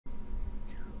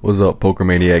What's up, Poker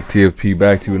Maniac TFP?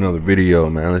 Back to another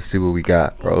video, man. Let's see what we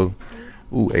got, bro.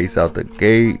 Ooh, ace out the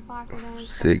gate.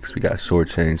 6. We got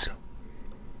shortchanged.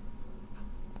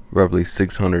 Roughly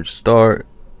 600 start.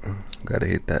 Gotta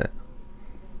hit that.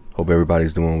 Hope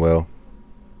everybody's doing well.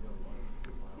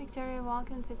 Victoria,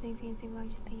 welcome to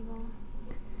Teamforeverpaid table.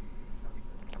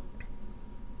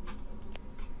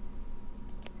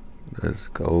 Let's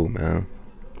go, man.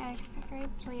 Extra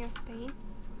cards for your spades.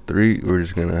 3. We're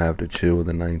just gonna have to chill with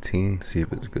a 19. See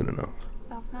if it's good enough.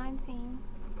 Soft 19.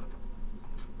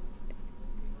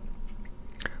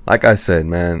 Like I said,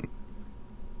 man,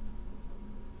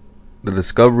 the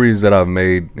discoveries that I've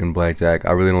made in blackjack,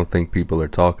 I really don't think people are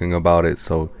talking about it,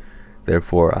 so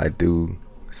therefore I do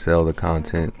sell the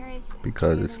content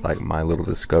because it's like my little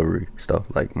discovery stuff,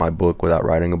 like my book without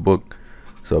writing a book.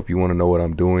 So if you want to know what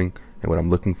I'm doing and what I'm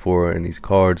looking for in these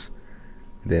cards,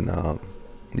 then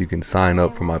you can sign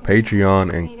up for my Patreon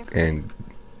and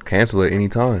cancel it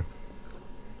anytime.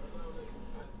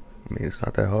 I mean, it's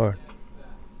not that hard.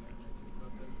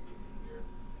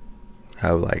 I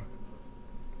have like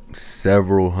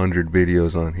several hundred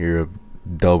videos on here of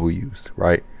W's,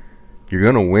 right? You're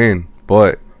gonna win,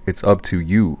 but it's up to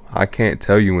you. I can't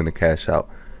tell you when to cash out.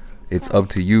 It's up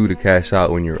to you to cash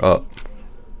out when you're up.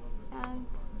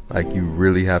 Like, you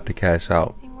really have to cash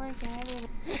out.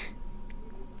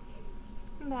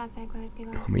 I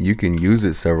mean, you can use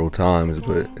it several times,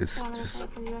 but it's just,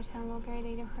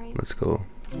 let's go.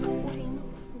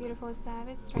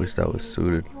 Wish that was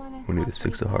suited. We need the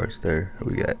 6 of hearts there.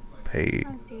 We got paid.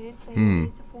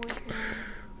 Let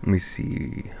me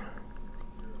see.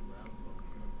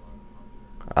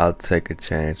 I'll take a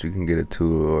chance. We can get a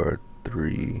 2 or a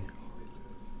 3.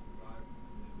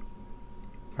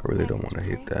 I really don't want to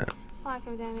hit that.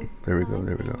 There we go.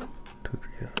 There we go. 2, 3.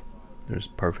 Yeah. There's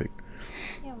perfect.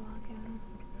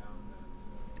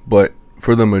 But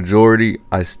for the majority,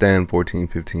 I stand 14,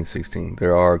 15, 16.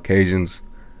 There are occasions,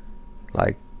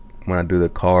 like when I do the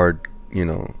card,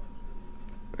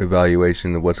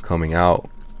 evaluation of what's coming out,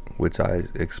 which I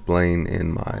explain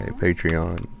in my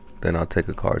Patreon, then I'll take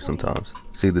a card sometimes.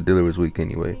 See, the dealer was weak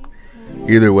anyway.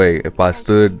 Either way, if I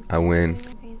stood, I win.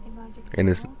 And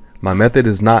it's, my method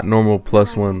is not normal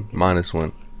 +1,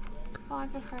 -1.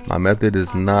 My method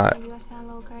is not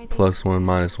 +1,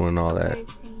 -1, all that.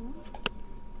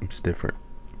 It's different.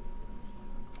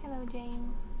 Hello,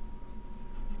 Jane.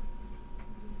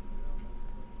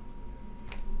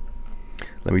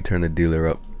 Let me turn the dealer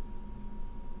up.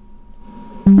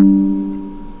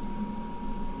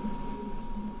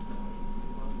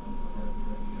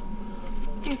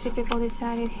 50 people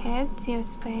decided head to your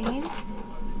spades.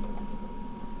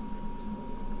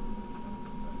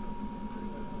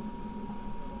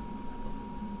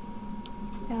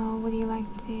 So, would you like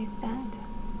to stand?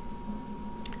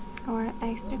 Or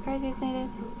extra card is needed?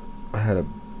 I had a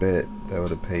bet that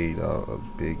would have paid a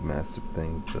big massive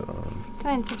thing to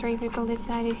 23 people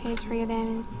decided heads for your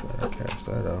diamonds. I cashed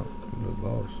that out. It was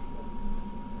lost.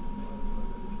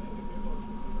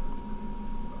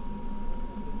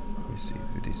 Let me see,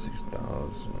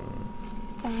 56,000.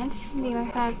 Stand. Dealer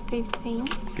has 15.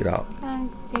 Get out.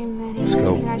 And too many. Let's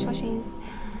go. Congratulations.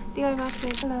 Dealer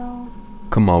basket. Hello.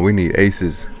 Come on, we need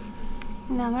aces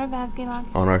Number basket lock.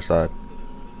 on our side.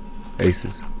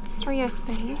 Aces. 3 of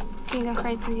spades. King of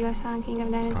hearts and dealer's hand. King of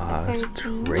diamonds. That's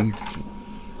 13. crazy.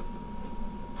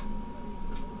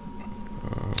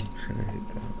 Shouldn't hit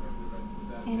that.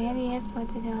 Any ideas what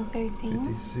to do on 13?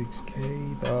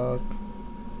 56K, dog.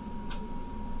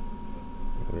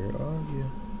 Where are you?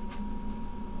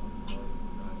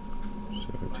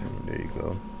 17. There you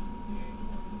go.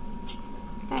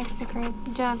 Extra card.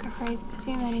 Junk of hearts.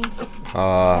 Too many.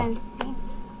 Fancy.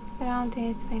 The round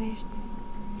is finished.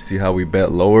 See how we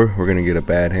bet lower? We're gonna get a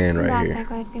bad hand right here.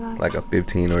 Here. Like a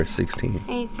 15 or a 16.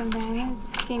 Ace of diamonds.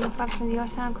 King of clubs and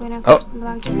dealer's hand. Queen of clubs and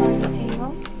blackjack on the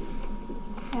table.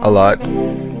 A lot.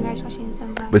 Congratulations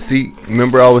on blackjack. But see,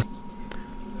 remember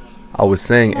I was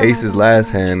saying aces last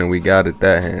hand and we got it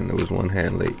that hand. It was one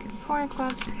hand late. 4 of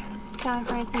clubs. 10 of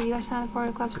hearts and dealer's hand. 4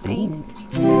 of clubs. 8.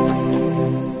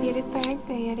 Suited paired.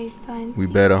 Paid is 20. We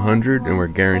bet 100 and we're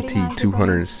guaranteed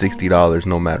 $260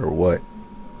 no matter what.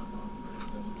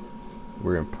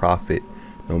 We're in profit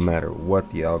no matter what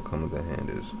the outcome of the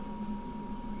hand is.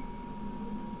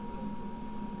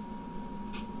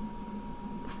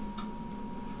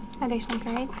 Additional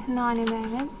card. 9 of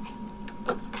diamonds.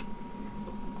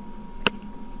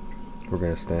 We're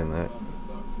gonna stand that.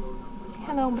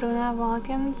 Hello, Bruna.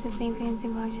 Welcome to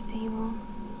Teamforeverpaid table.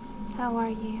 How are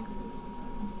you?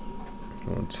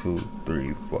 1, 2,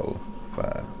 3, 4,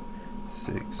 5,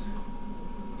 6.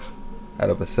 Out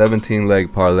of a 17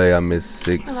 leg parlay, I missed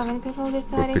 6 11 people for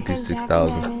decided hit jack of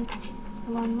 56,000. diamonds.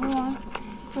 One more.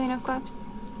 Queen of clubs.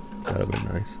 That'd be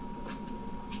nice.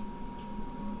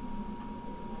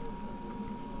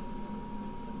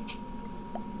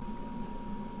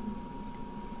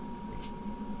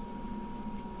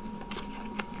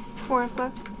 Four of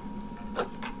clubs.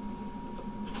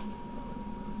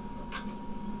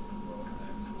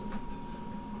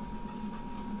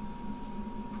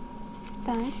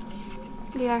 Stand.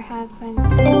 Dealer has 20.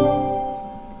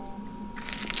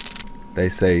 They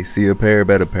say, see a pair,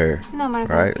 bet a pair. No more.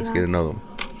 Alright, let's get another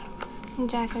one.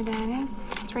 Jack of diamonds.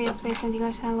 3 of spades and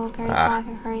dealers hand low cards. 5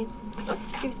 of hearts.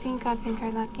 15 cards in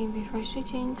card last game before she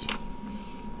change.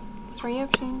 3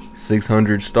 options.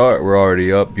 600 start. We're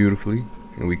already up beautifully,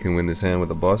 and we can win this hand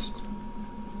with a bust.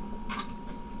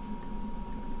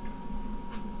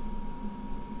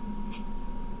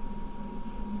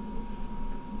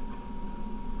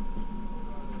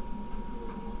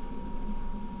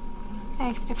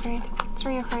 Extra card.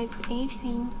 3 of hearts.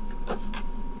 18.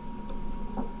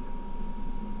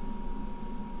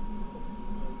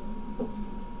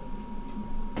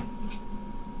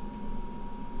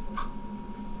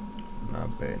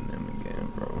 Not betting them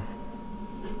again, bro.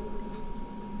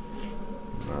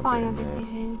 Not Final betting that.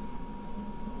 decisions.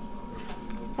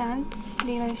 Stand.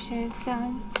 Dealer shows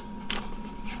 7.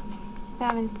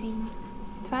 17.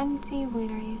 20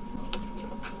 winners.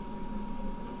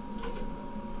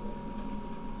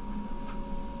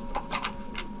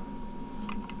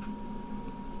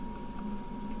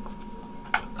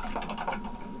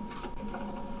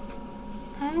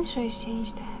 And show is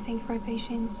changed. Thank you for your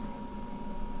patience.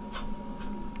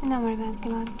 No more advance,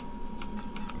 come on.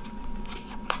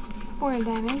 4 of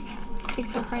diamonds.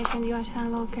 6 of hearts and dealer's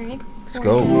hand low card. Let's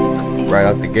go. Right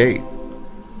out the gate.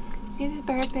 Suited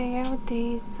pair pair with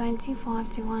days 25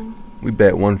 to 1. We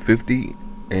bet 150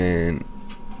 and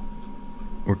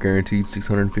we're guaranteed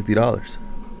 $650.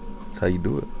 That's how you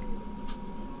do it.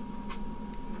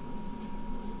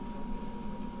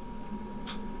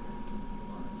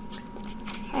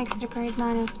 Extra card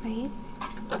 9 of spades.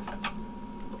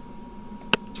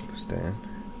 Stand.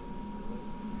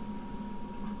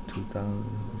 2,000.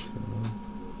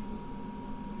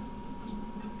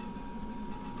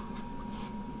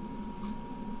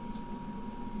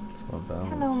 It's my balance.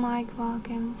 Hello Mike,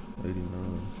 welcome.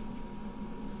 89.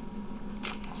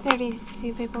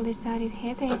 32 people decided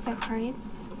hit ace of hearts.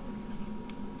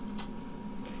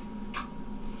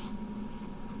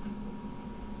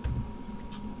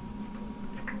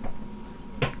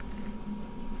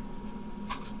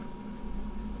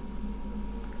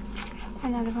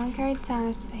 Another one card, 10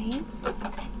 of spades.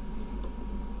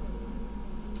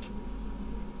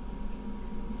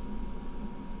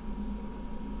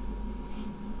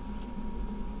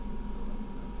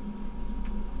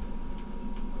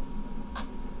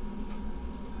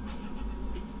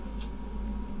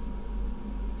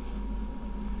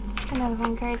 Another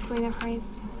one card, queen of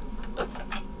hearts.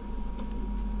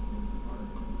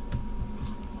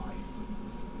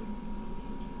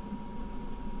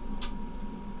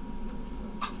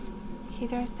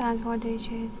 Hitter stands, what do you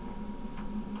choose?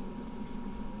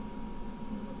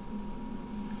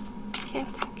 Hit,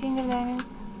 king of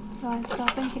diamonds. Last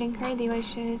open, hitting card, dealer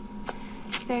shows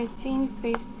 13,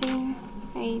 15,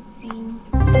 18.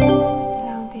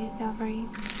 Round is over.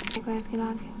 Declares good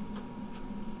luck.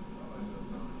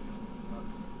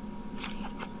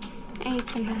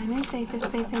 Ace of diamonds, ace of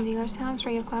spades on dealer's hand,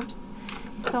 3 of clubs.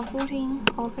 Stop looting,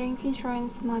 offering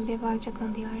insurance, might be a blackjack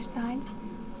on dealer's side.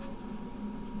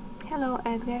 Hello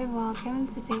Edgar, welcome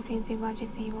to Safe Fancy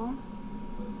Budget Table.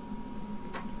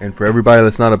 And for everybody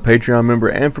that's not a Patreon member,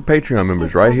 and for Patreon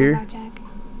members right here, Blackjack.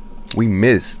 we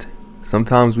missed.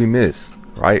 Sometimes we miss,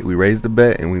 right? We raised the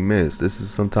bet and we miss. This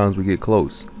is sometimes we get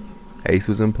close. Ace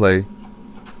was in play.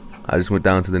 I just went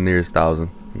down to the nearest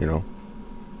 1,000, you know.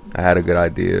 I had a good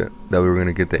idea that we were going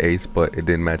to get the ace, but it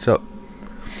didn't match up.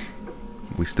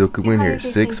 We still could win here.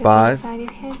 6, 5.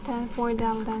 Hit 10, 4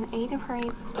 double down, 8 of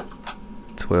hearts.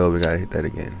 12, we gotta hit that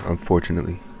again,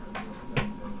 unfortunately.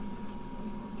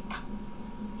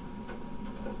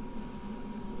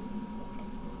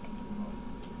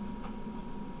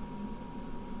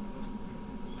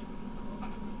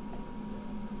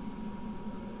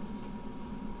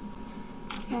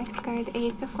 Next card,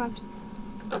 ace of clubs.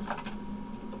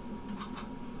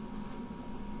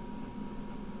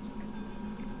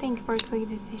 Thank you for quick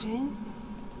decisions.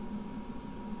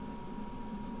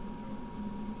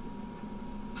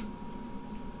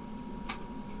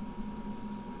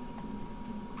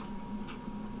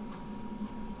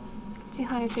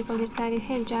 $200 people decided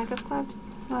hit jack of clubs.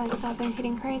 Last open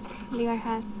hidden card. Dealer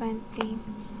has 20.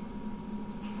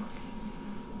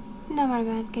 No more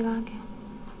basket lock.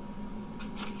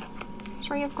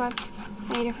 3 of clubs.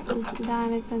 8 of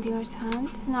diamonds in dealer's hand.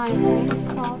 9 of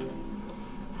clubs. 12.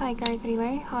 High card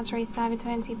dealer. Hot rate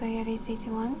 720 by at AC to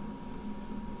 1.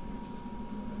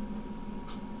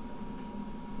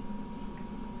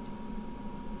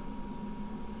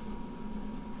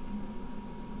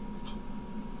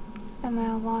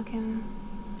 Samuel Walkham.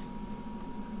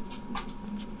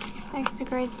 Extra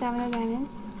grade 7 of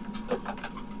diamonds.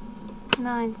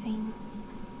 19.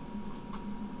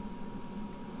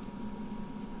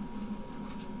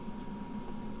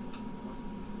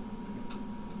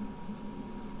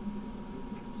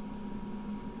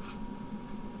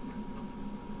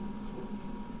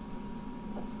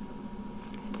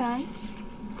 Stand.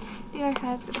 Dealer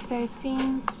has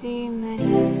 13 too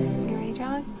many. Great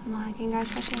job. My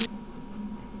congratulations.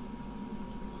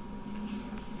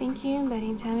 Thank you,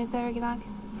 betting time is the regular.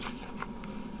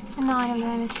 9 of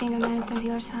diamonds, king of diamonds in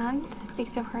dealer's hand.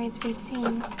 6 of hearts,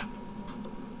 15.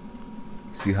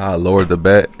 See how I lowered the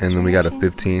bet and then we got a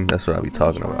 15? That's what I be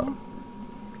talking about.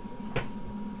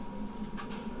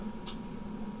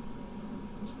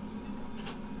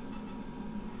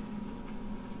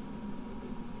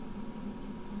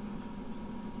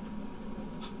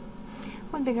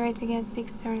 Would be great to get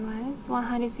 6 storylines.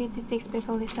 156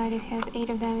 people decided had 8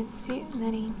 of diamonds too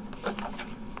many.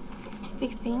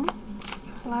 16.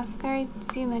 Last card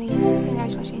too many.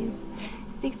 Congratulations.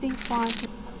 65.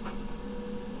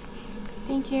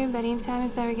 Thank you, betting time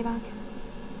is the regular.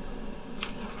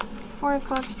 4 of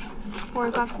clubs. 4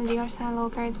 of clubs in dealer's hand, low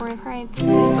card, 4 of hearts.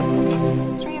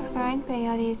 3 of kind,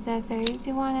 payout is 30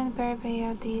 to 1 and per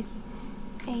payout is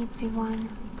 8 to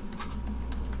 1.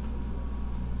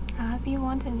 As you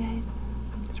wanted, guys.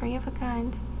 3 of a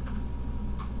kind.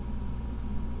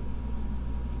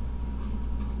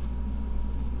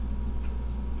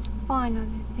 Final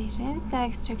decisions.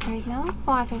 Extra card now.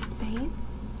 5 of spades.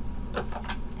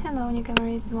 Hello,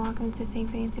 newcomers. Welcome to St.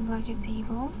 Fancy Blackjack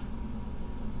table.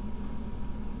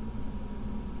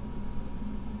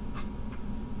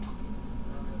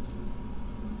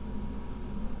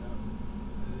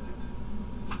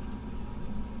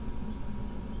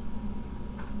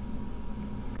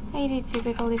 Eighty-two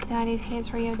people decided hit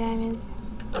 3 of diamonds.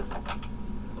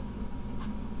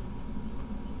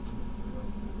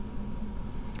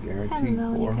 Guaranteed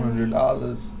Hello,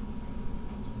 $400.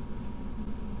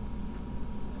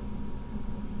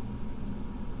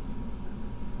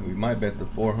 We might bet the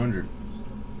 400.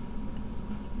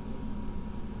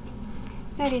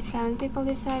 37 people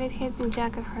decided hit the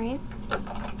jack of hearts.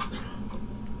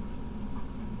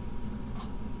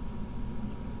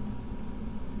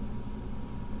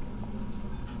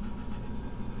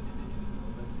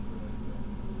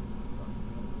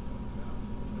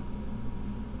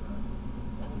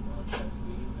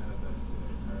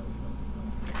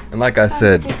 And like I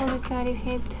said,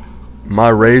 my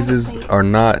raises are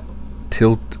not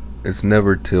tilt. It's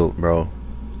never tilt, bro.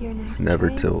 It's never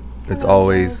tilt. It's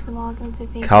always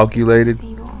calculated.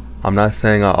 I'm not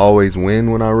saying I always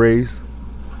win when I raise,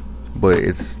 but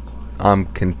I'm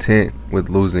content with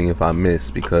losing if I miss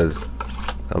because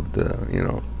of the,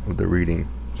 of the reading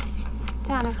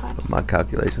of my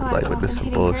calculations. Like, but this is some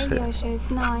bullshit.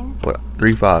 What?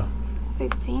 3-5.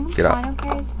 15. Get out.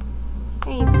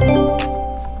 8.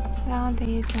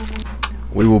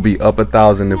 We will be up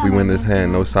 1,000 if we win this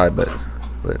hand. No side bets,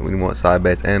 but we want side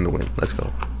bets and to win. Let's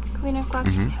go. Queen of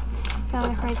clubs. 7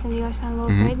 of hearts in the other hand. Low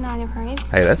grade. 9 of hearts.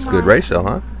 Hey, that's a good ratio,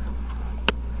 huh?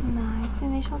 Nice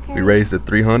initial carry. We raised to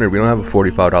 300. We don't have a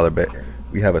 $45 bet.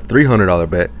 We have a $300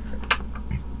 bet.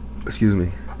 Excuse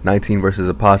me. 19 versus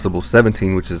a possible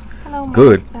 17, which is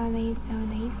good.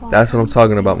 That's what I'm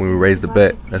talking about when we raise the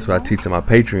bet. That's what I teach on my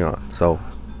Patreon. So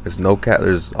there's no cat.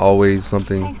 There's always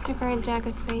something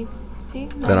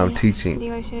that I'm teaching.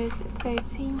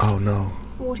 Oh no.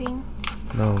 14.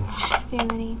 No. Too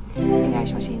many.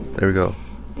 Congratulations. There we go.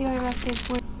 We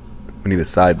need a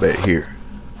side bet here.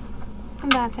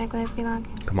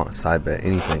 Come on, side bet.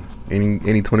 Anything.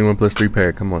 Any 21 plus 3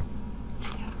 pair. Come on.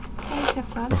 Ace of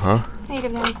clubs. 8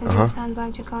 of diamonds in the hand.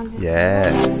 Blackjack contest.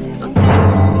 Yeah.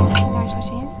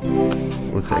 Congratulations.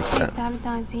 We'll take that.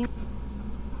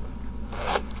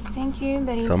 Thank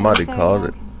you. Somebody called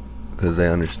it because they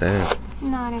understand.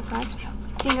 9 of clubs.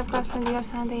 King of clubs on the other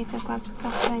hand. Ace of clubs.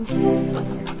 Soft 20.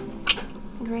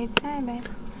 Great side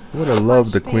bets. I would have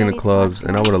loved the Queen of Clubs,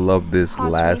 and I would have loved this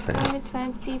last hand.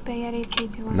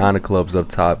 9 of Clubs up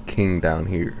top, King down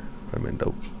here. Would have been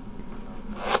dope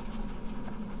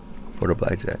for the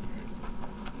blackjack.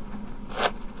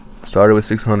 Started with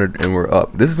 600 and we're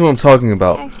up. This is what I'm talking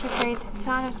about. Extra card,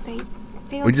 ton of spades.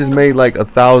 Still We just playing. made like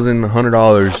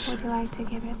 $1,100 Would you like to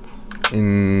give it?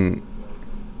 in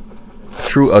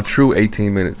a true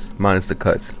 18 minutes minus the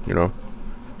cuts. You know.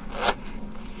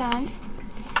 Stand.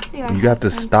 You have to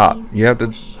stop. You have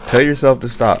to tell yourself to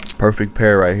stop. Perfect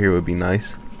pair right here would be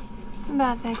nice.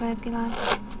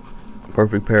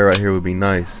 Perfect pair right here would be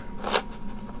nice.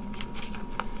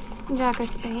 Jack of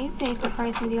spades, ace of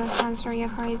hearts on dealer side, three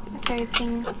of hearts,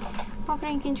 13.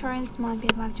 Offering insurance might be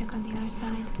a blackjack on dealer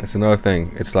side. That's another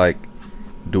thing. It's like,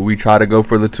 do we try to go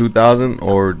for the 2,000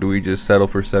 or do we just settle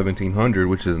for 1,700,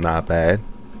 which is not bad.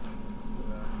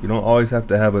 You don't always have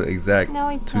to have an exact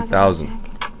 2,000.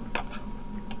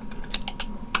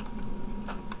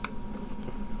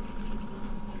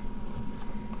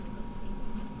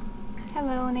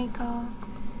 Hello, Nico.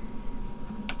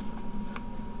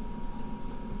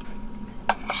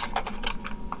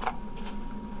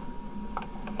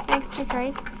 Extra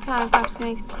card. 5 cups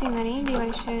makes too many.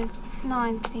 Dealer shows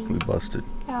 19. We busted.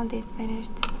 Round is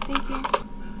finished. Thank you.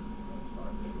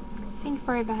 Think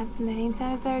for about submitting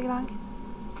time is very long.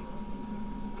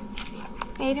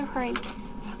 8 of hearts.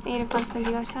 8 of cups on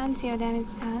dealer's hand. 2 of them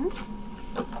is 10.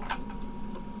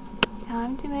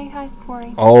 Time to make high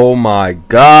scoring. Oh my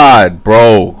god,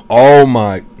 bro. Oh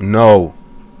my. No.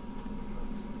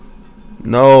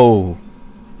 No.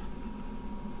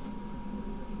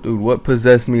 Dude, what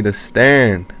possessed me to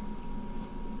stand?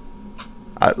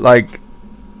 I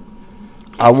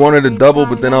wanted to double,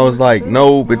 but then I was like,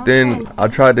 no, but then I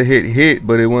tried to hit,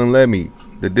 but it wouldn't let me.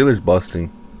 The dealer's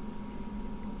busting.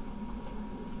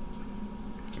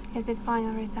 Is it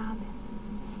final result?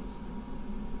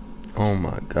 Oh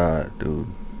my god, dude.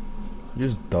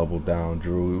 Just double down,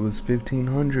 Drew. It was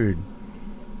 1,500.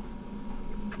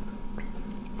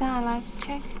 Star, last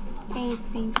check.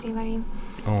 18 dealer.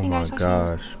 Oh my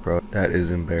gosh, bro. That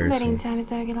is embarrassing. Betting time is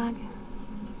very long.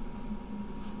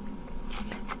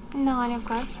 9 of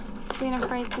clubs. Queen of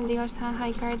hearts and dealer's hand.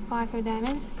 High card. 5 of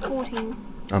diamonds. 14.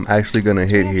 I'm actually gonna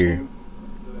hit here.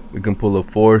 We can pull a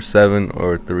 4, 7,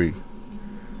 or a 3.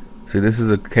 See, this is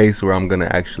a case where I'm gonna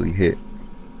actually hit.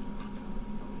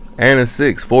 And a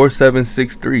 6, 4, 7,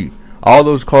 6, 3. All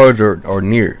those cards are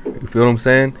near. You feel what I'm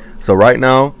saying? So right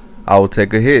now, I will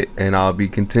take a hit and I'll be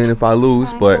content if I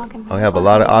lose, but I have a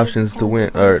lot of options to win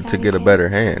or to get a better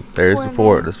hand. There's the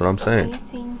 4. That's what I'm saying.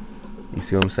 You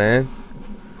see what I'm saying?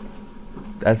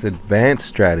 That's advanced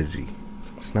strategy.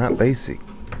 It's not basic.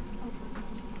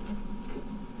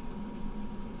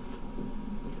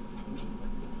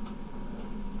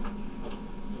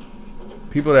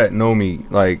 People that know me,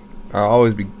 like, I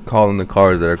always be calling the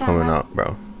cards that are coming out,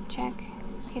 bro. Check.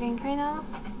 Hitting right now.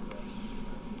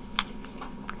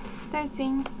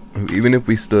 13. Even if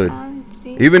we stood.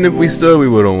 Even if we stood, we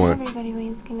would have won. Everybody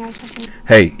wins. Congratulations.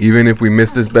 Hey, even if we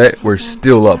miss this bet, we're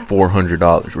still up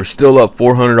 $400. We're still up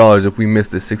 $400 if we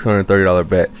miss this $630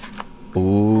 bet.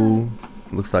 Ooh,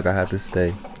 looks like I have to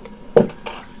stay.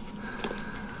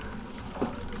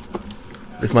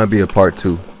 This might be a part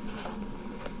 2.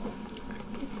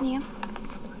 It's new.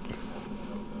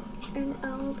 And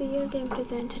I will be your game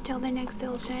presenter till the next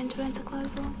sales change when it's a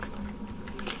close look.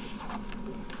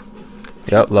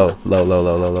 Yep, low.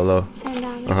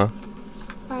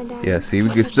 Yeah, see,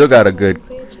 we still got a good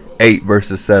 8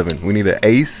 versus 7. We need an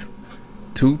ace,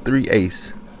 2, 3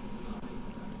 ace.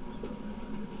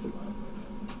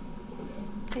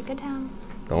 Take it down.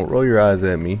 Don't roll your eyes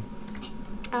at me.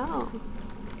 Oh,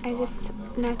 I just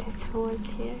noticed who was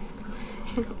here.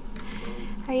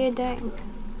 How you doing?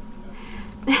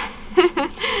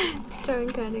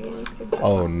 Throwing card against 6.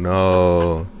 Oh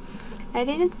no. I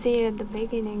didn't see you at the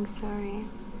beginning, sorry.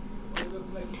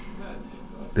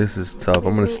 This is tough.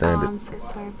 I'm gonna stand it. I'm so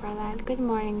sorry for that. Good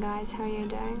morning, guys. How are you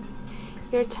doing?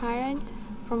 You're tired?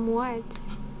 From what?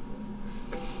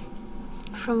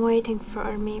 From waiting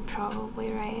for me,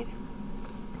 probably, right?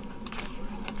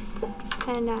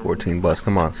 10 down. 14 bucks.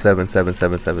 Come on. 7, 7,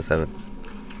 7, 7, 7.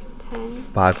 10.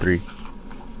 5, 3.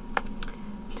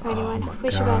 21. Oh my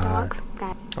Wish you bad luck.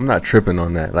 I'm not tripping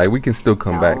on that. Like, we can still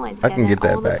come back. I can get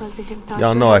that back.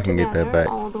 Y'all know I can get that back.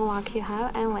 All the luck you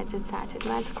have, and let's get started.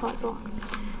 Let's close look.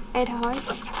 8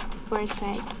 hearts, 4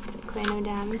 spades, Queen of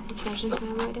diamonds. The session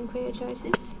time waiting for your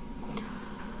choices.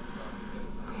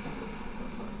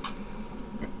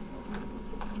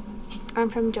 I'm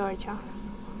from Georgia.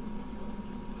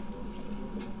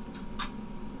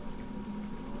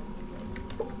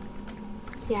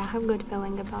 Yeah, I have a good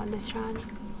feeling about this round.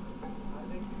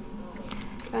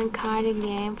 Drawing card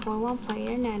game for 1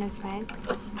 player, 9 of spades.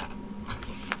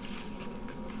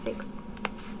 6.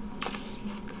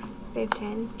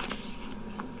 15.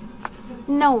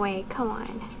 No way, come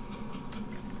on.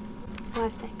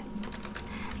 Last seconds.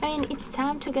 I mean, it's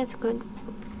time to get good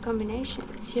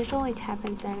combinations. Usually it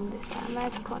happens during this time.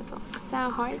 That's close up.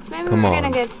 7 hearts. Maybe Come we're on.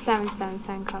 gonna get 7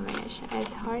 combination.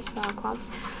 Ace hearts, 12 clubs.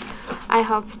 I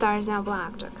hope there's no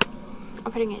blackjack.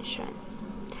 Offering insurance.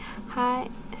 Hi,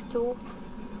 Stu.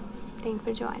 Thank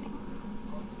you for joining.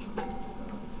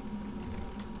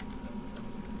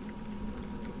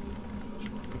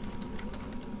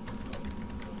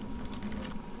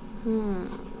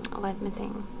 Let me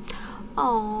think.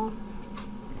 Oh,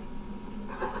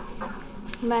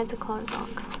 that's a close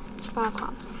lock. 4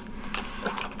 clubs.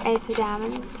 Ace of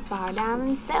diamonds, 4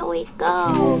 diamonds. There we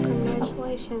go.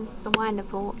 Congratulations,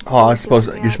 wonderful. Oh, you're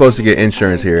supposed to get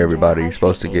insurance here, everybody. You're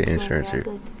supposed to get insurance here.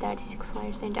 36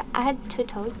 players. I had 2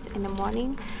 toasts in the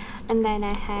morning, and then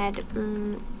I had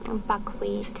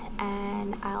buckwheat,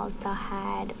 and I also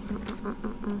had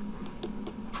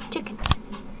chicken.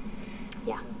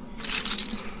 Yeah.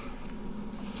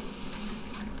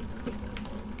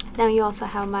 Now you also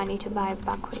have money to buy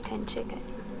buckwheat and chicken.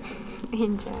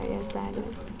 Enjoy your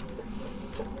sandwich.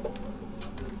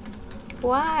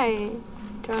 Why?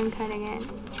 Drawing card again.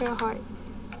 3 hearts.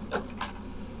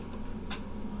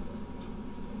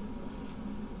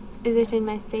 Is it in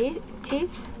my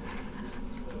teeth?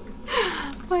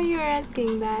 Why are you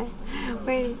asking that?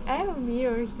 Wait, I have a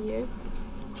mirror here.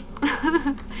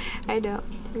 I don't.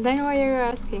 Then why are you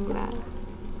asking that?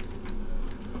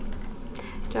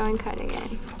 Drawing card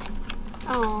again.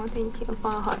 Oh, thank you.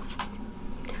 4 hearts.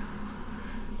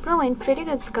 Brilliant, pretty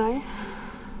good score.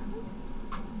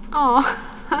 Oh.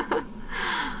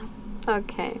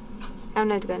 Okay. I'm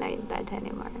not gonna eat that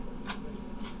anymore.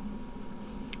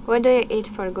 What do you eat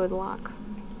for good luck?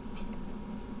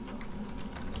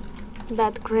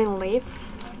 That green leaf.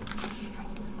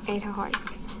 8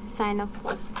 hearts. Sign of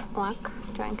luck.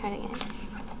 Drawing card again.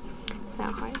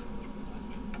 7 hearts.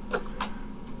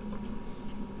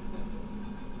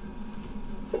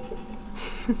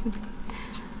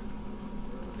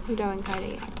 Drawing card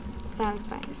again. 7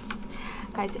 spines.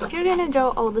 Guys, if you're gonna draw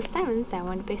all the 7s, that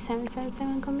won't be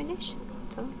 777 combination.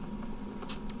 So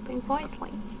think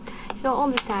wisely. You all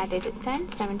decided to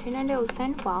send 17 and you'll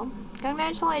send well.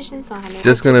 Congratulations, 100.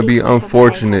 Just gonna be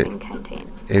unfortunate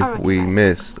if Alright, we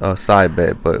miss a side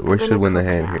bet, but we should win the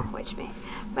hand here. Watch me.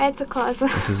 But it's a close.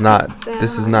 This is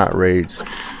not rage.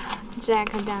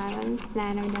 Jack of diamonds,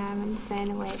 9 of diamonds,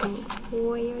 and waiting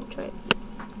for your choices.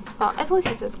 Well, at least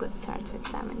it was good start with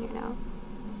 7, you know.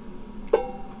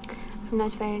 I'm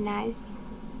not very nice.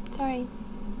 Sorry.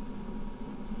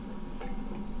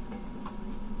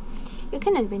 You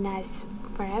cannot be nice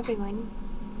for everyone.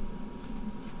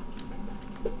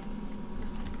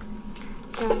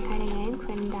 Drawing card again,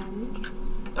 Queen of diamonds.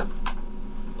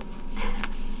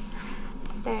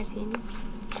 13.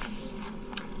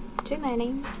 Too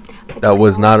many. That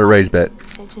was not a rage bet.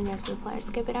 Legends of the players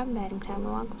skip it up, betting time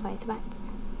lock, place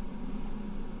bets.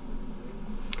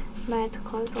 But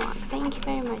close lock. Thank you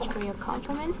very much for your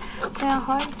compliments. 12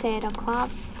 hearts, 8 of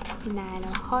clubs, 9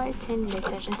 of hearts, and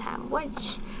decision time,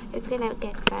 which it's gonna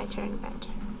get better and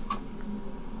better.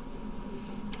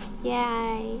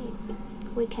 Yay!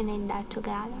 We can end that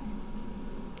together.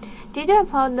 Did you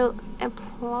upload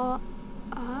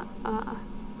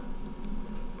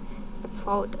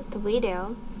the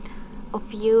video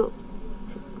of you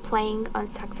playing on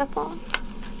saxophone?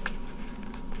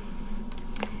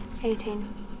 18.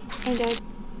 Enjoy.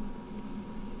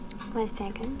 Last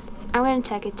seconds. I'm gonna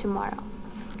check it tomorrow.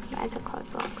 That's a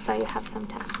close lock, so you have some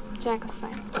time. Jack of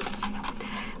spades.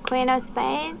 Queen of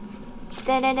spades.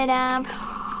 Da-da-da-da.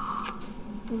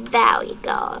 There we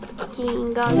go.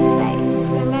 King of spades.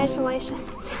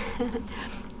 Congratulations.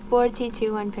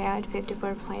 42 on payout,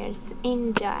 54 players.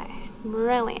 Enjoy.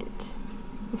 Brilliant.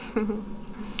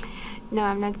 No,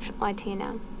 I'm not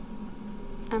Latina.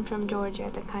 I'm from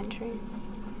Georgia, the country.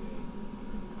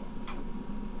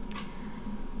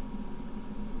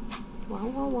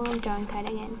 Whoa, I'm drawing card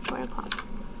again. 4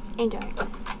 clubs. Enjoy,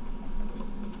 guys.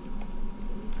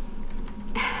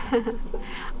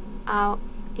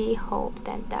 I hope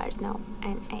that there's no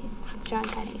an ace. Drawing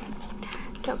card again.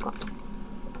 2 clubs.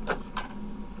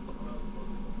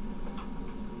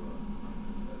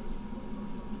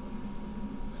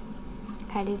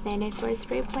 Card is needed for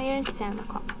 3 players. 7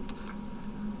 clubs.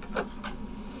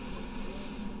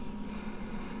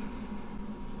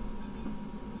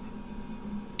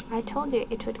 I told you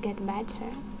it would get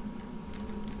better.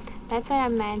 That's what I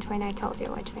meant when I told you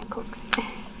what we cook.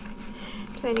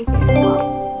 20 here.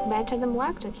 Well, better than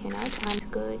blackjack, you know. Times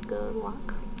good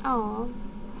luck. Oh,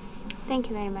 thank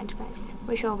you very much, guys.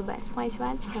 Wish you all the best. Place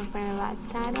bets. Don't forget about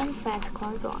side ones. Bets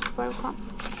close lock. 4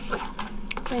 clubs.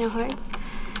 Queen of Hearts.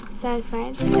 Says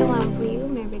spades. The lamp for you.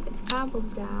 Maybe the apple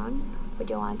down. Would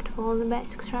you like to follow the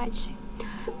basic strategy?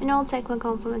 And I'll take my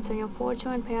compliments on your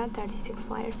fortune and pay out 36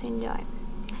 players. Enjoy.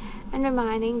 And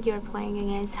reminding you're playing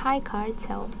against high cards,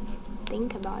 so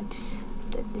think about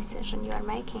the decision you are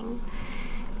making,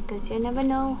 because you never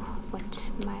know what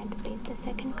might be the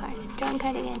second card. Drawing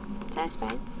card again. So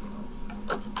spades.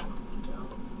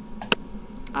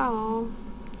 Oh,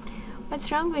 what's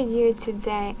wrong with you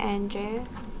today, Andrew?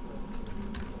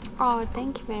 Oh,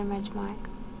 thank you very much, Mike.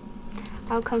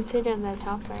 I'll consider that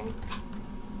offer.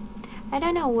 I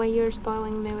don't know why you're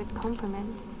spoiling me with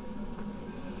compliments.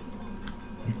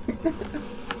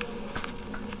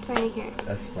 20 here.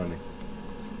 That's funny.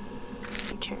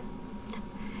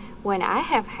 When I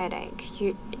have headache,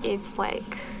 it's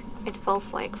like, it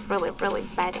feels like really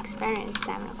bad experience.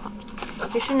 7 of clubs.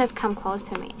 You should not come close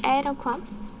to me. 8 of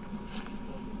clubs.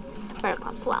 4 of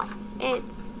clubs. Well,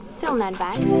 it's still not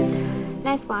bad.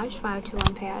 Nice flash. 5 to 1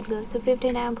 payout goes to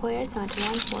 59 players. 1 to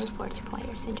 1 for 40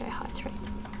 players. Enjoy heart rate.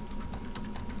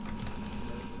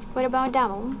 What about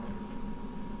double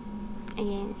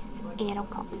against 8 of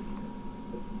clubs?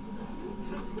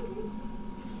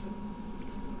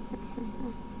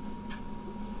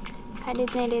 Card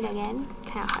is needed again.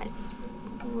 10 hearts.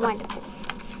 Wonderful.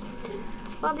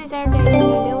 Well deserved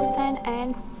stand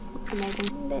and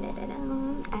amazing.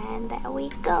 And there we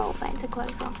go. That's a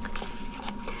close look.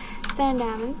 7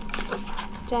 diamonds.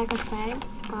 Jack of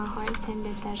spades. 4 hearts and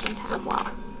decision time.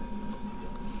 Wow.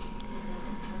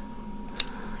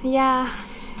 Yeah,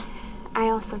 I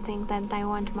also think that they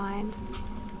won't mind.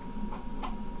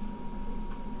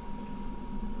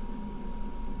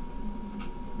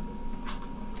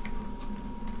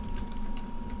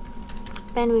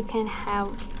 Then we can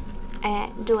have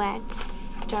a duet.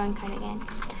 Drawing card again.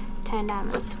 10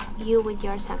 diamonds. You with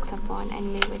your saxophone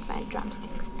and me with my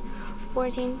drumsticks.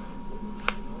 14.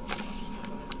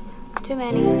 Too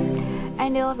many.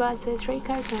 And deal boss with 3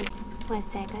 cards. 1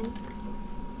 second.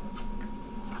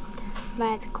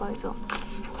 But it's a close look.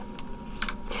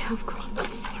 2 of clubs.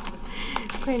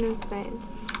 Queen of spades.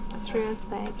 3 of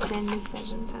spades. Then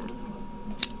decision time.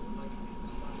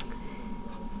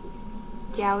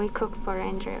 Yeah, we cook for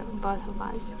Andrew, both of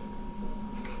us.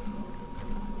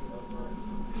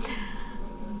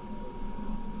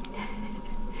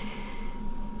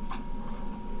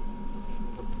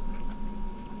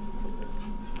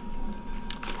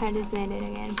 Card is needed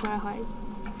again. 4 hearts.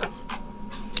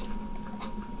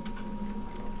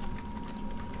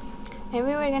 Maybe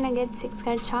we're gonna get 6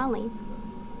 cards Charlie.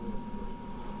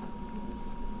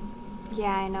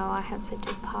 Yeah, I know, I have such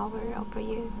a power over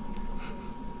you.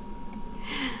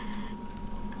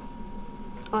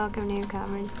 Welcome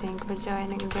newcomers, thank you for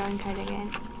joining. Drawing card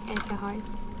again. Ace of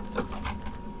hearts.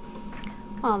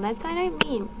 Well, that's what I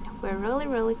mean. We're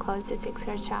really close to 6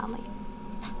 cards Charlie.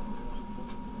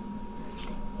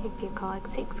 If you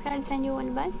collect 6 cards and you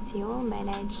win bust, you will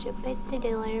manage to beat the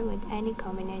dealer with any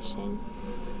combination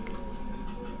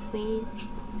with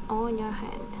on your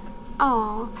hand.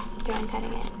 Oh, drawing card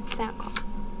again. So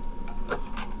close.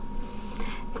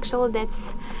 Actually,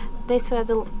 these were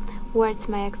the words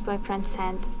my ex-boyfriend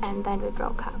sent, and then we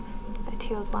broke up. That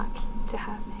he was lucky to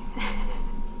have me.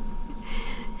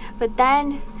 But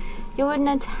then you would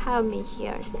not have me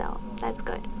here, so that's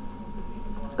good.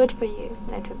 Good for you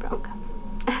that we broke up.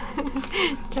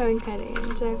 Drawing card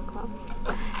again. Jack of clubs.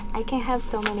 I can have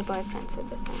so many boyfriends at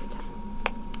the same time.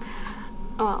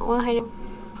 Oh, 100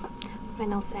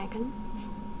 final seconds.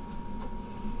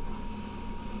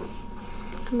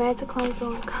 That's a close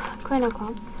look. Queen of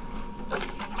clubs.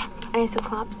 Ace of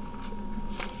clubs.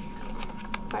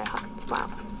 4 hearts. Wow.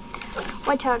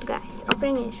 Watch out, guys.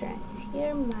 Offering insurance.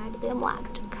 Here might be a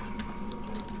blackjack.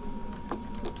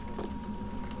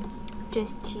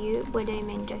 Just you? What do you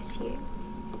mean, just you?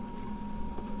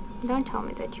 Don't tell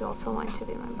me that you also want to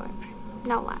be my boyfriend.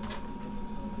 No lie.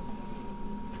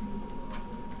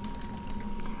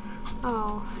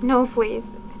 Oh, no please.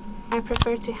 I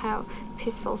prefer to have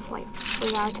peaceful sleep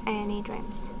without any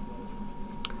dreams.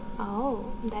 Oh,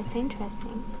 that's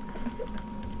interesting.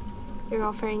 You're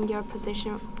offering your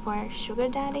position for sugar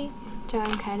daddy?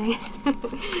 Drawing card.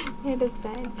 It is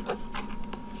bad.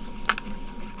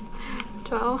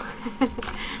 12.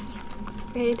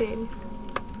 18.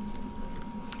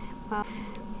 Well,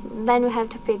 then we have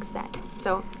to fix that.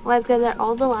 So let's gather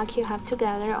all the luck you have to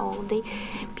gather, all the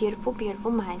beautiful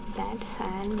mindset,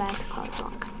 and that's a close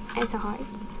look. Ace of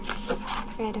hearts,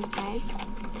 8 of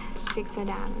spades, 6 of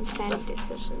diamonds, and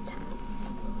decision time.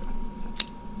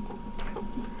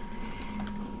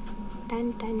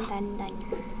 Dun dun dun dun.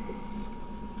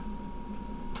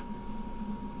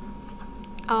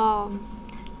 Oh,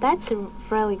 That's a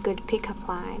really good pickup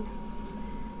line.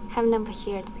 Have never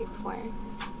heard before.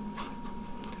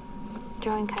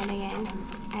 Drawing card again.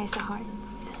 Ace of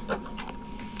Hearts.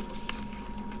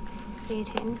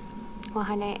 18.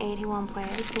 181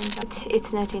 players.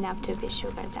 It's not enough to be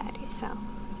sugar daddy, so.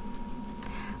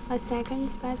 Last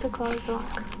second, spades a close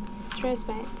lock. 3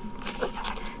 spades.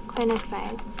 Queen of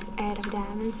spades. 8 of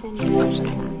diamonds and decision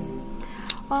time.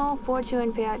 Well,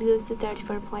 41 payout goes to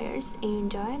 34 players.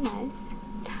 Enjoy, nice.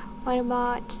 What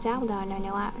about Zelda on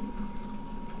 11?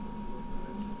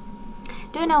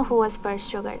 Do you know who was first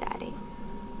sugar daddy?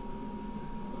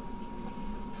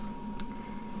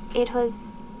 It was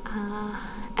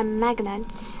a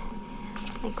magnate,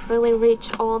 like really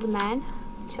rich old man,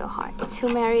 2 hearts,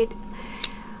 who married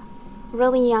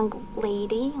really young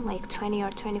lady, like 20 or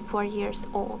 24 years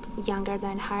old, younger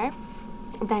than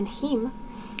him,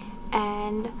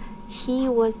 and he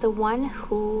was the one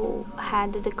who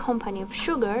had the company of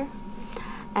sugar,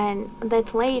 and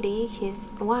that lady, his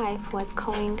wife, was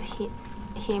calling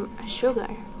him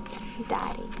sugar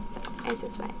daddy. So I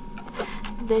suspect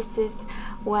this is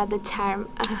where the term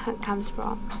comes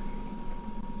from.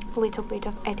 A little bit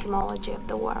of etymology of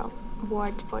the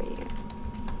word for you.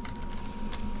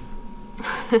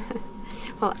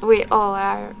 Well, we all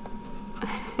are.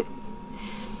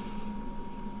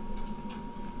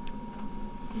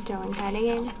 Drawing card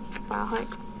again. 4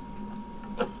 hearts.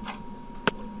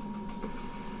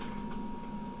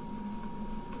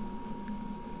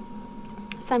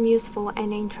 Some useful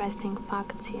and interesting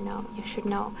facts, you know. You should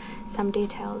know some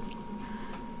details.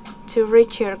 To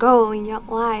reach your goal in your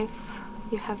life,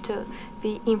 you have to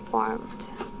be informed.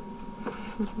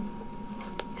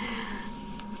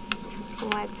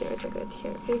 Let's see what we got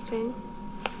here. 15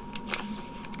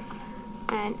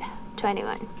 and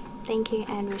 21. Thank you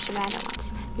and wish you very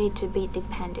much. Need to be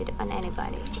dependent on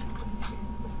anybody.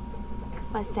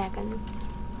 Last seconds.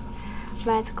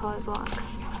 That's a close lock.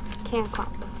 King of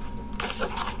clubs.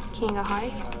 King of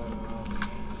hearts.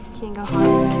 King of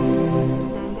hearts.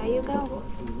 And there you go.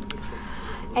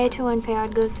 81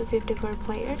 payout goes to 54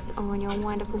 players on your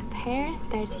wonderful pair.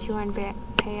 31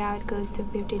 payout goes to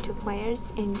 52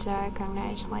 players. Enjoy,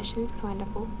 congratulations,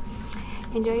 wonderful.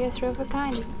 Enjoy your throw of a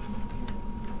kind.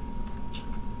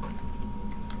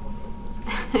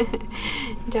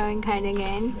 Drawing card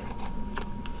again.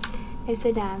 Ace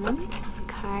of diamonds.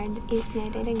 Card is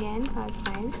needed again. 4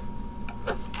 spades.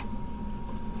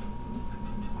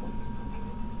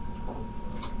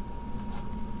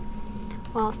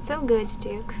 Well, still good,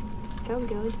 Duke. Still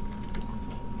good.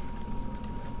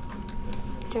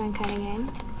 Drawing card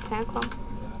again. 10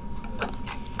 clubs.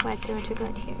 Let's see what we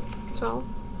got here. 12.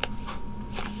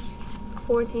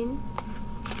 14.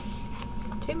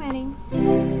 Too many.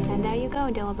 And there you go.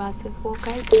 Deal boss with 4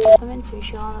 cards and supplements.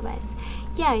 Wish you all the best.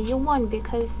 Yeah, you won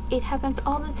because it happens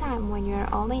all the time when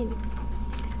you're all in.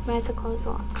 That's a close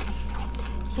lock.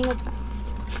 King of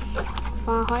spades.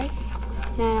 4 hearts.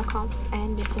 9 of clubs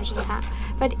and decision time.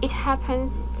 But it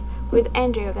happens with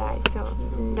Andrew, guys, so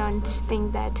don't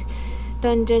think that,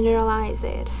 don't generalize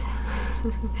it.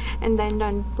 And then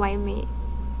don't blame me.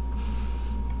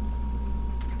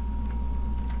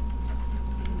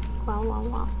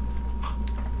 Wow.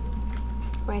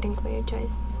 Waiting for your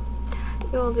choice.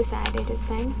 You will decide. It is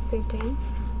 10, 15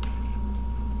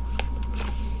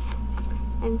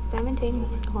 and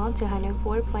 17. Well,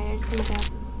 204 players in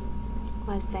the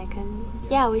last second.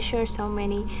 Yeah, we share so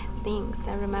many things.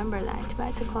 I remember that, but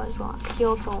it's a close lock. You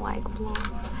also like blue.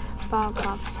 4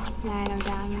 clubs, 9 of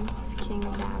diamonds, king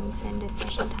of diamonds, and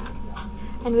decision time.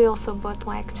 And we also both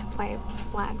like to play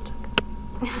blackjack.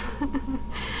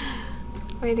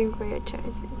 Waiting for your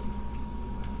choices.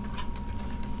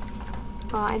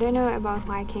 Well, I don't know about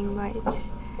liking, but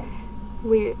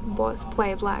we both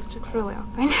play blackjack really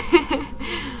often.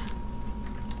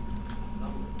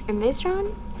 In this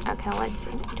round? Okay, let's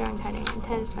see. Drawing card again.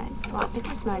 10 spades. Well, it's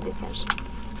a smart decision.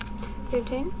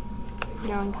 15.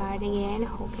 Drawing card again.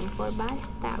 Hoping for bust.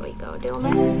 There we go. Deal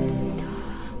best.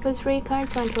 With 3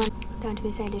 cards, 1 to 1. Don't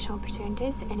miss additional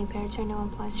opportunities. Any pair turn 1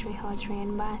 plus 3, hold 3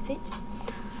 and bust it.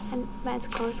 And that's a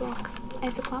close lock.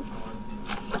 Ace of clubs.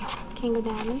 King of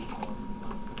diamonds.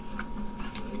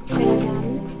 Queen of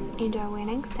diamonds. Enjoy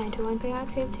winning. Send to 1 payout.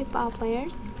 50 ball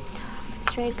players.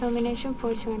 Straight combination,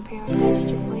 41 payout,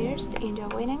 22 players. Enjoy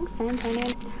winning. San Antonio.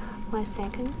 Last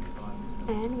seconds.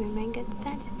 And we may get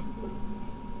started.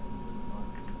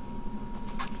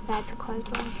 That's a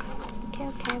close lock.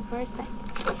 Okay, 4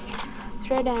 spades.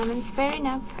 3 diamonds. Fair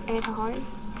enough. 8 of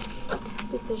hearts.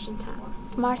 Decision time.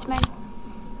 Smart man.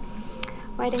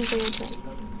 Waiting for your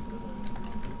choices.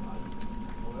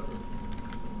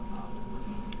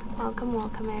 Welcome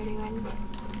everyone.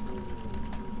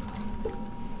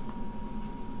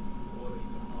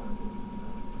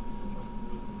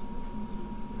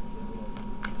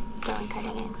 Drawing card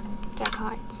again. Jack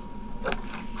hearts.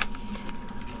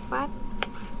 5,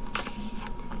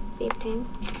 15,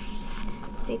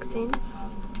 16.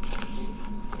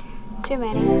 Too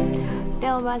many.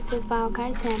 Deal bust with power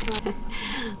cards and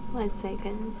 1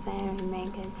 second. So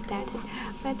make it started.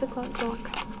 Let's close lock.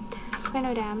 Queen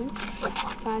of diamonds.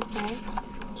 5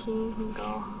 spades. King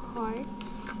of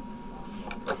hearts.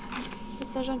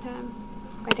 Decision time.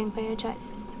 Waiting for your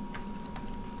choices.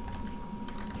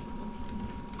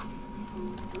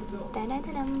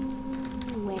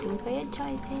 Da-da-da-dum. Waiting for your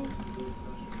choices.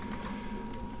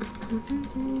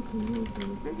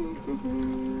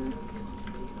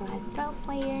 Last 12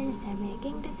 players are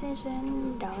making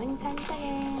decision. Drawing cards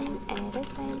again. 8 of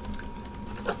spades.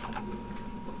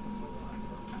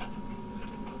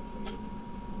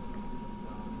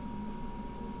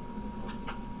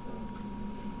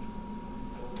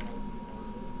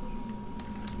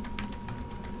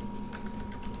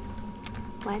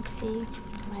 Let's see.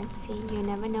 You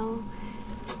never know.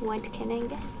 What can I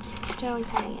get? Drawing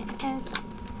card again. 10 of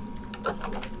spades.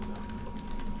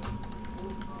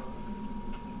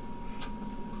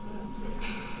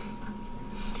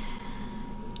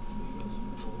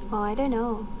 Well, I don't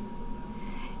know.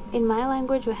 In my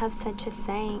language, we have such a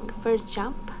saying: first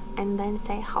jump and then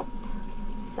say hop.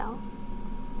 So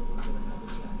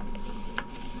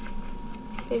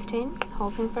 15,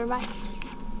 hoping for bus.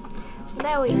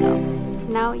 There we go.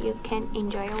 Now you can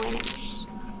enjoy your winnings.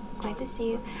 Glad to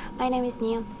see you. My name is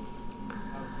Nia.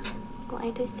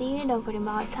 Glad to see you. Don't put him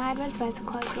outside. Let's a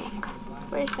close look.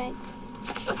 4 spades.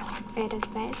 8 of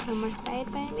spades. 1 more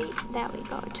spade, baby. There we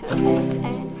go. 2 spades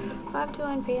and 5 to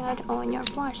 1 payout on your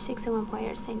flush. 6 and 1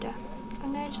 player center.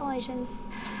 Congratulations.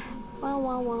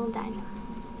 Well done.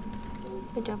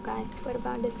 Good job, guys. What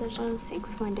about decision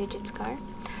 6? 1-digit score.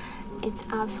 It's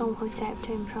absolutely safe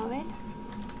to improve it.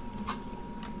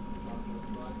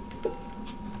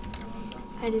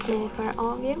 I decided for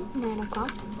all of you. 9 of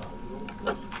cups.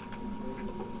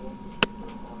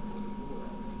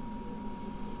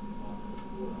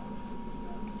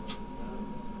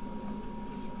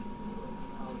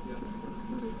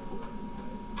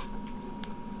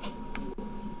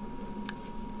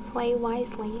 Play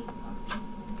wisely.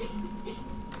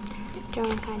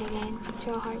 Drawing card again.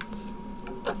 2 hearts.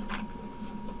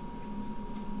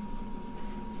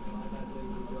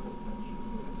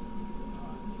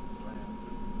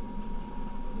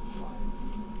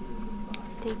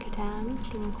 Take your time,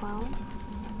 think well.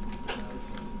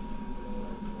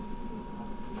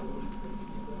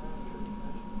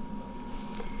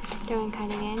 Drawing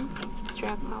card again. 3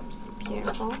 of cups.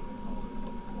 Beautiful.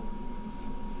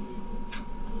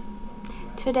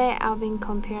 Today I've been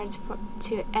compared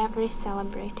to every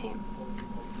celebrity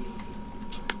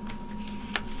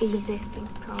existing,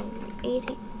 probably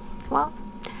 80. Well,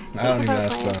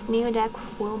 new deck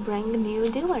will bring new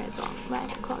dealers on.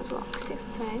 Let's close lock. 6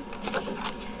 spades.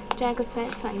 Jack of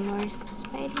spades, 1 more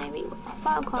spade maybe.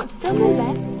 5 clubs, still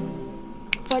not bad.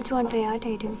 4 to 1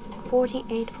 payout,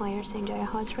 48 players enjoy a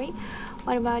hot 3.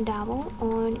 What about double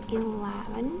on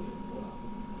 11?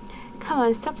 Come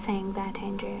on, stop saying that,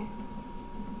 Andrew.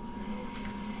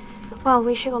 Well,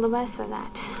 wish you all the best for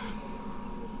that.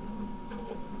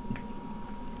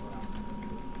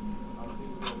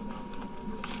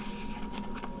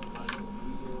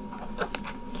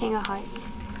 King of hearts.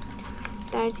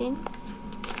 13,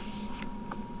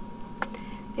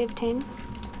 15.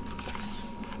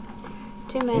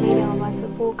 Too many numbers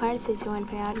of 4 cards. 61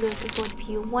 payout goes to 4. If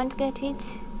you won't get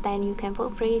it, then you can feel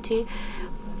free to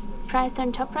press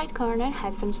on top right corner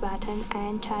headphones button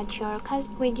and chat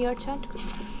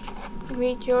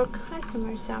with your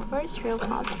customer service real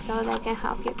clubs so they can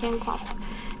help you king clubs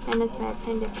and spades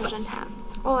and decision time.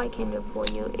 All I can do for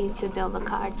you is to deal the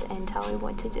cards and tell you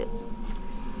what to do.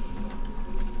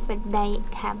 But they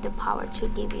have the power to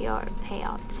give you your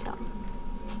payout, so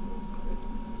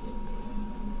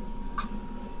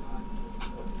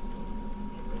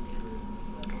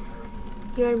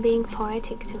you're being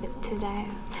poetic today.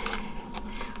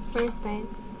 4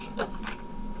 spades.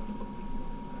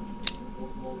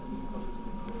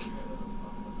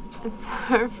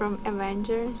 Thor from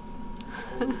Avengers.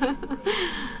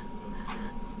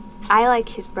 I like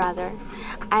his brother.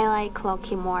 I like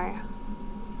Loki more.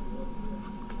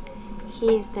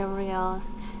 He's the real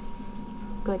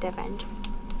good Avenger.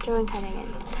 Drawing card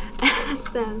again.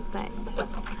 7 spades.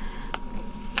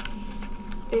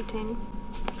 15.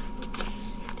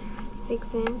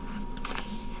 16.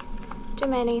 Too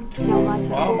many. No loss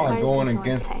of 4 cards. Going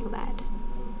against that.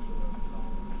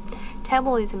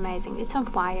 Table is amazing. It's on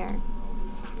fire.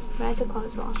 That's a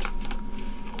close lock.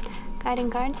 Guiding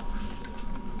card.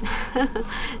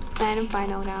 Second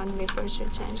final round before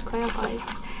should change. Queen of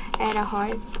hearts, 8 of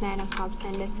hearts, 9 of cups,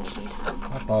 and decision time.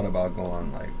 I thought about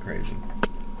going like crazy.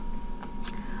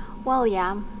 Well,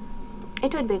 yeah,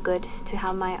 it would be good to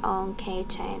have my own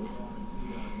keychain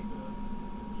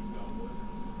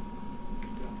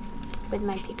with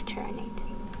my picture on it.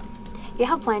 You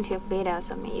have plenty of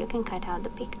videos of me. You can cut out the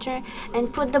picture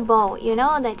and put the bow. You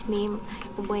know that meme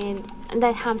with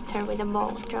that hamster with a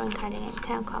bow, drawing card in it,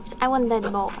 10 clubs. I want that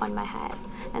bow on my head,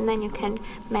 and then you can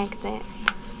make that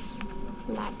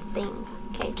thing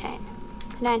keychain.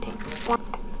 19.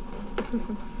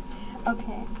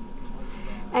 Okay.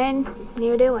 And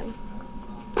New Zealand.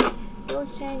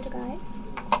 Rules change, guys.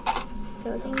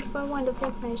 So thank you for a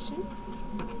wonderful session.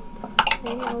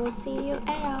 Maybe I will see you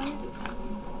around.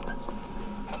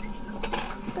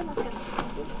 Good luck.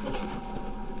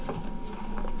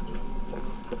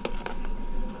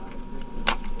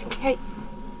 Hey,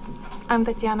 I'm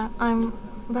Tatiana. I'm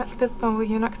back to spend with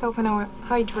you next half an hour.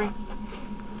 Hi, Drew.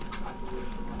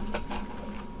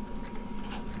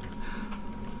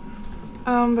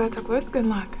 Better close. Good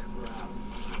luck.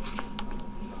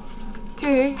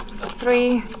 2,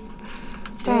 3,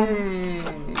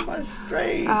 10. What's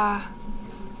straight?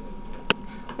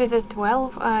 This is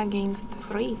 12 against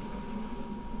 3.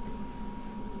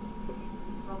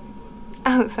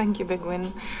 Oh, thank you, big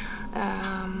win.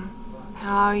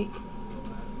 How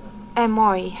am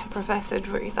I? Professor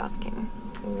Drew is asking.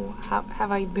 Or how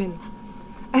have I been?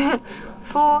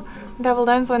 4 double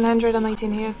downs,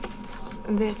 118 hits.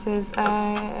 This is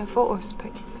 4 of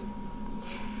spades.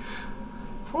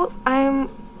 Well, I'm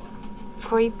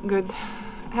quite good.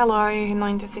 Hello,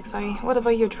 96i. What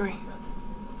about you, Drew?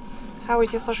 How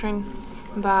is your session?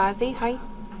 Bazzy, hi.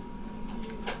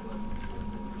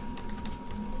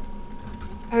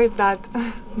 Who's that?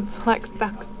 Black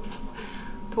stacks.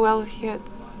 12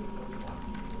 hits.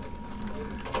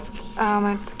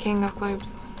 It's the king of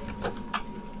clubs.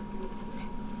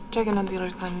 Checking on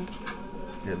dealer's hand.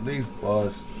 At least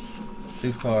boss.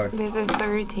 6 card. This is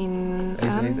 13.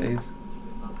 Ace.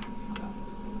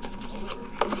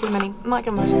 Too many. My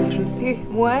congratulations.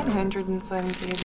 170.